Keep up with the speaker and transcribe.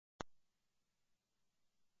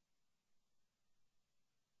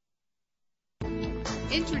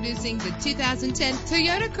Introducing the 2010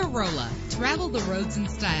 Toyota Corolla. Travel the roads in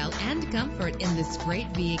style and comfort in this great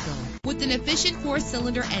vehicle. With an efficient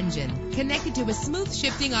 4-cylinder engine connected to a smooth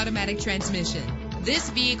shifting automatic transmission.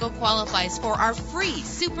 This vehicle qualifies for our free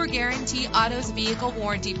Super Guarantee Autos Vehicle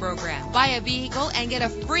Warranty Program. Buy a vehicle and get a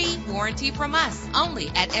free warranty from us only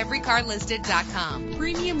at everycarlisted.com.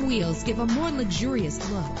 Premium wheels give a more luxurious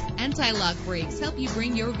look. Anti-lock brakes help you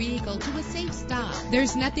bring your vehicle to a safe stop.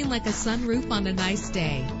 There's nothing like a sunroof on a nice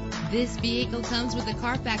day. This vehicle comes with a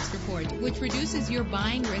Carfax report, which reduces your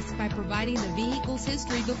buying risk by providing the vehicle's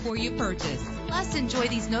history before you purchase. Plus, enjoy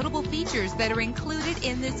these notable features that are included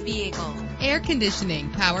in this vehicle: air conditioning,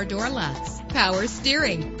 power door locks, power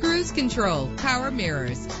steering, cruise control, power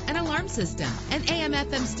mirrors, an alarm system, an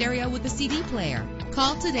AM/FM stereo with a CD player.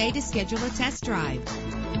 Call today to schedule a test drive.